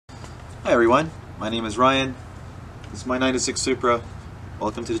Hi everyone, my name is Ryan. This is my 96 Supra.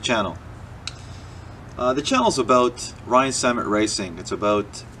 Welcome to the channel. The channel is about Ryan Summit Racing. It's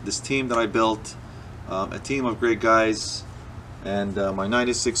about this team that I built, a team of great guys, and my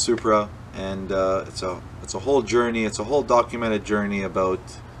 96 Supra. And it's a whole journey. It's a whole documented journey about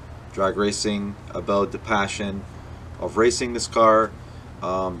drag racing, about the passion of racing this car,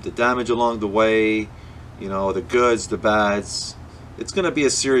 the damage along the way, you know, the goods, the bads. It's going to be a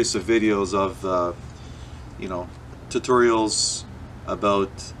series of videos of, you know, tutorials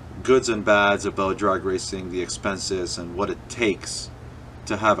about goods and bads, about drag racing, the expenses, and what it takes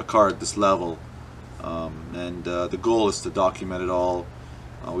to have a car at this level. The goal is to document it all.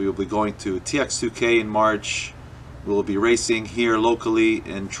 We will be going to TX2K in March. We will be racing here locally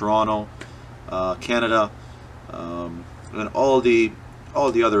in Toronto, Canada, and all the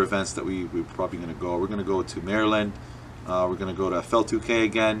other events that we're probably going to go. We're going to go to Maryland. We're going to go to FL2K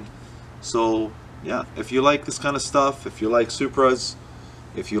again. So yeah, if you like this kind of stuff, if you like Supras,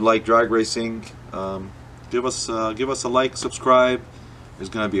 if you like drag racing, give us a like, subscribe. There's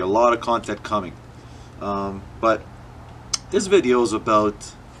going to be a lot of content coming. But this video is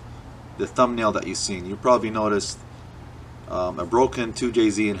about the thumbnail that you've seen. You probably noticed a broken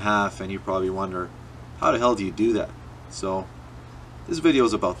 2JZ in half, and you probably wonder, how the hell do you do that? So this video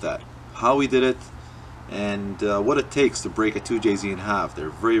is about that, how we did it, and what it takes to break a 2JZ in half. They're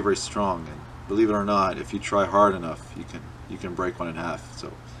very, very strong, and believe it or not, if you try hard enough, you can break one in half.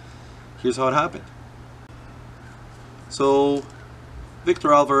 So here's how it happened. So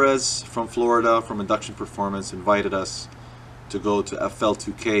Victor Alvarez from Florida, from Induction Performance, invited us to go to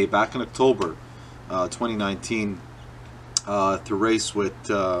FL2K back in October 2019 to race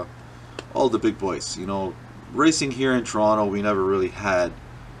with all the big boys. You know, racing here in Toronto, we never really had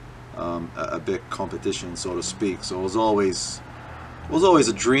a big competition, so to speak. So it was always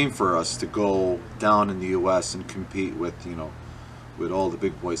a dream for us to go down in the US and compete with, you know, with all the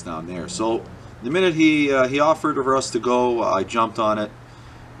big boys down there. So the minute he offered for us to go, I jumped on it.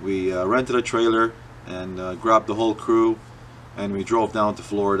 We rented a trailer and grabbed the whole crew, and we drove down to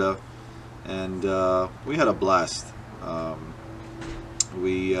Florida, and we had a blast.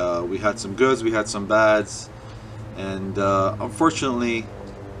 We had some goods, we had some bads, and unfortunately,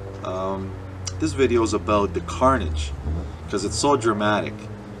 this video is about the carnage because it's so dramatic.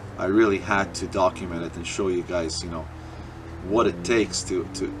 I really had to document it and show you guys, you know, what it takes to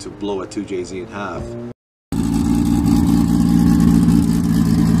blow a 2JZ in half.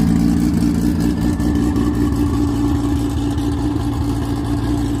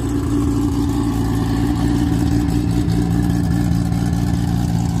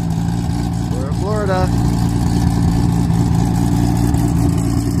 We're in Florida.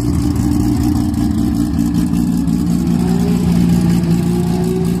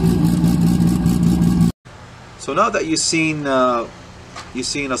 So now that you've seen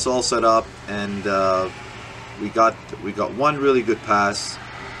us all set up, and we got one really good pass,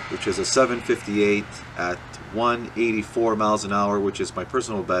 which is a 758 at 184 miles an hour, which is my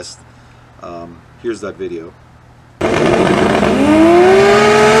personal best. Here's that video.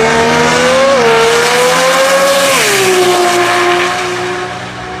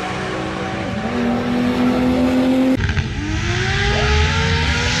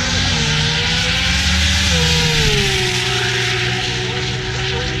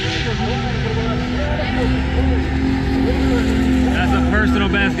 Personal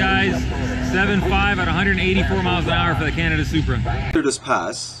best, guys. 7.5 at 184 miles an hour for the Canada Supra. After this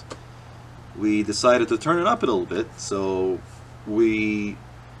pass, we decided to turn it up a little bit, so we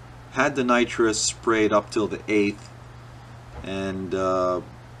had the nitrous sprayed up till the 8th, and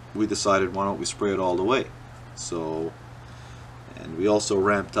we decided, why don't we spray it all the way? So, and we also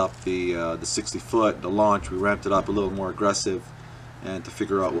ramped up the 60 foot, the launch. We ramped it up a little more aggressive, and to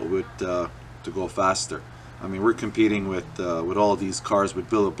figure out what would to go faster. I mean, we're competing with all these cars with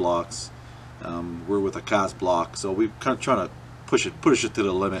billet blocks. We're with a cast block, so we're kind of trying to push it to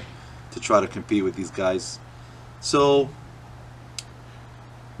the limit to try to compete with these guys. So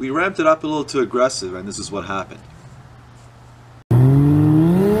we ramped it up a little too aggressive, and this is what happened.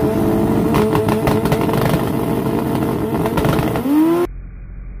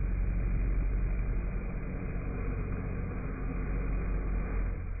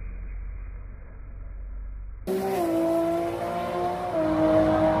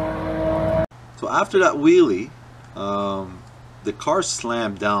 So after that wheelie, the car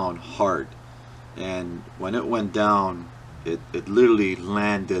slammed down hard, and when it went down, it literally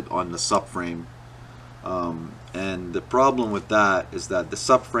landed on the subframe. And the problem with that is that the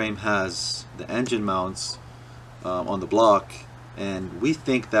subframe has the engine mounts on the block, and we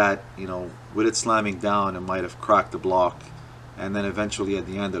think that, you know, with it slamming down, it might have cracked the block, and then eventually at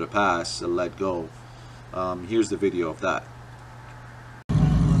the end of the pass, it let go. Here's the video of that.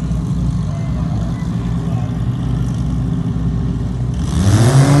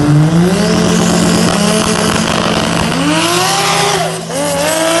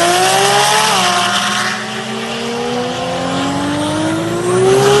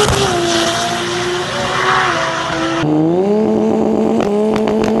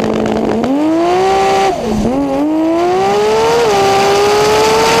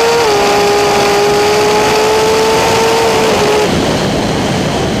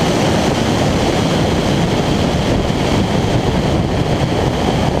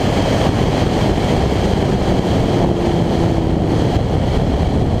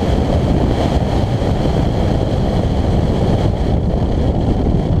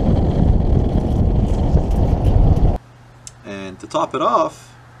 To top it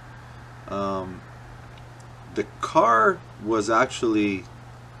off, the car was actually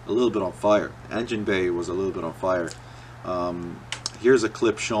a little bit on fire. The engine bay was a little bit on fire. Here's a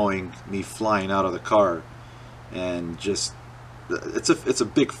clip showing me flying out of the car, and just it's a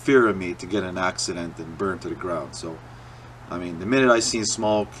big fear of me to get in an accident and burn to the ground. So I mean, the minute I seen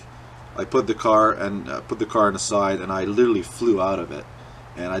smoke, I put the car on the side, and I literally flew out of it,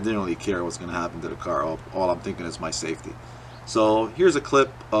 and I didn't really care what's going to happen to the car. All I'm thinking is my safety. So here's a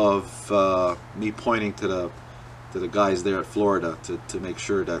clip of me pointing to the guys there at Florida to make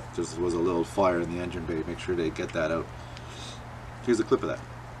sure that there was a little fire in the engine bay. Make sure they get that out. Here's a clip of that.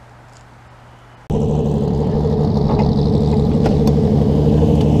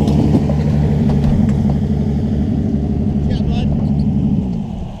 Yeah, bud.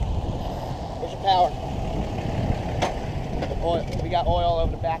 Where's your power? Oil. We got oil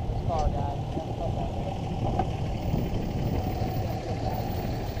over the back of this car, guys.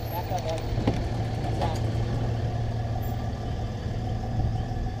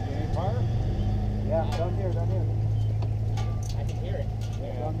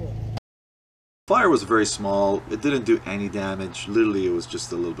 Fire was very small. It didn't do any damage. Literally, it was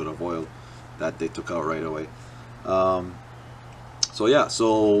just a little bit of oil that they took out right away. So yeah,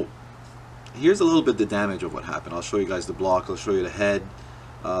 so here's a little bit the damage of what happened. I'll show you guys the block. I'll show you the head,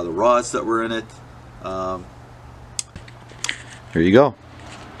 the rods that were in it. Here you go.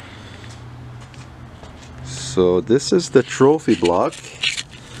 So this is the trophy block.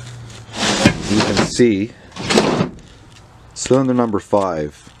 As you can see, cylinder number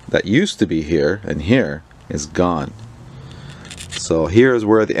 5 that used to be here and here is gone. So here is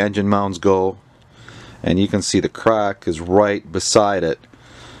where the engine mounts go, and you can see the crack is right beside it.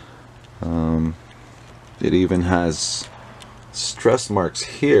 It even has stress marks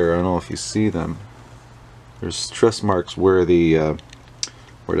here. I don't know if you see them. There's stress marks where the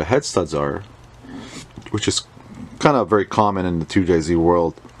head studs are, which is kind of very common in the 2JZ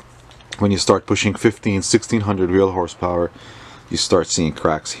world. When you start pushing 1600 wheel horsepower, you start seeing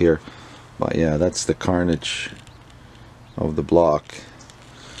cracks here. But yeah, that's the carnage of the block.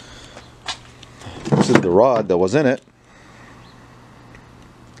 This is the rod that was in it.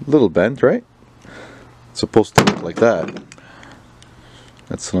 A little bent, right? It's supposed to look like that.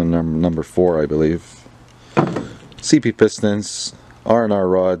 That's number 4, I believe. CP pistons, R&R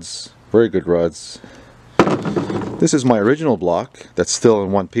rods, very good rods. This is my original block that's still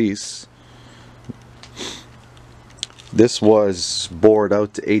in one piece. This was bored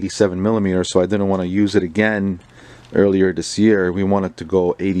out to 87 millimeters, so I didn't want to use it again earlier this year. We wanted to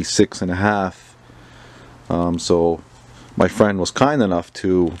go 86.5. So my friend was kind enough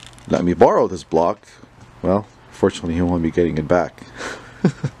to let me borrow this block. Well, fortunately he won't be getting it back.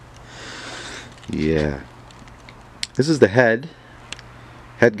 Yeah. This is the head.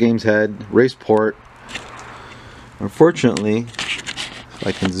 Head game's head. Race port. Unfortunately, if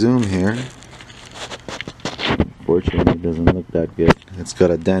I can zoom here, unfortunately it doesn't look that good. It's got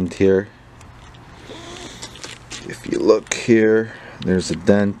a dent here. If you look here, there's a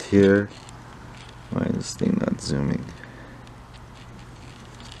dent here. Why is this thing not zooming?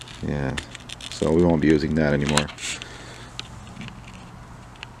 Yeah, so we won't be using that anymore.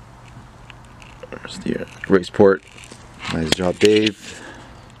 There's the race port. Nice job, Dave.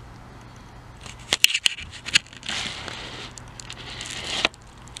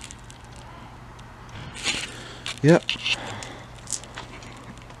 Yep.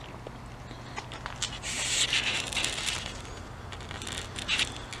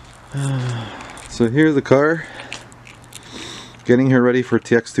 So here's the car. Getting her ready for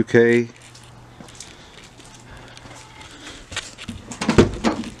TX2K.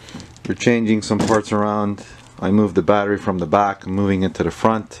 We're changing some parts around I moved the battery from the back, moving into the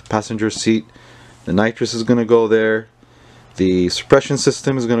front passenger seat. The nitrous is going to go there. The suppression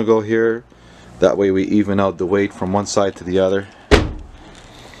system is going to go here. That way we even out the weight from one side to the other.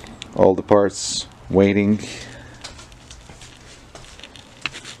 All the parts waiting.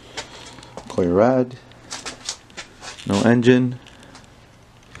 Coil rad. No engine.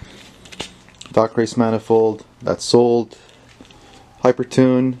 Dock race manifold. That's sold.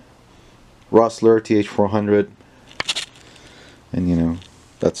 Hypertune. Rossler TH400. And you know,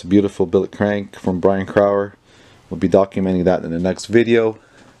 that's a beautiful billet crank from Brian Crower. We'll be documenting that in the next video.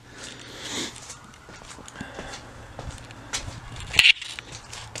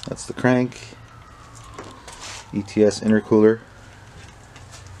 That's the crank. ETS intercooler.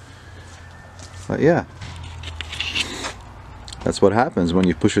 But yeah, that's what happens when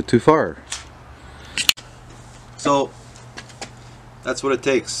you push it too far. So that's what it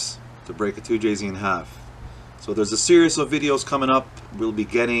takes to break a 2JZ in half. So there's a series of videos coming up. We'll be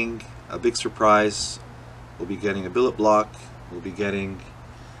getting a big surprise. We'll be getting a billet block. We'll be getting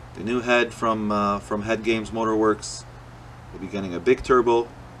the new head from Head Games Motorworks. We'll be getting a big turbo.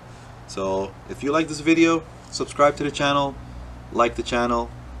 So if you like this video, subscribe to the channel, like the channel.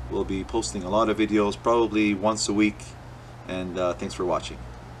 We'll be posting a lot of videos, probably once a week. And thanks for watching.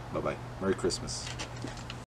 Bye-bye. Merry Christmas.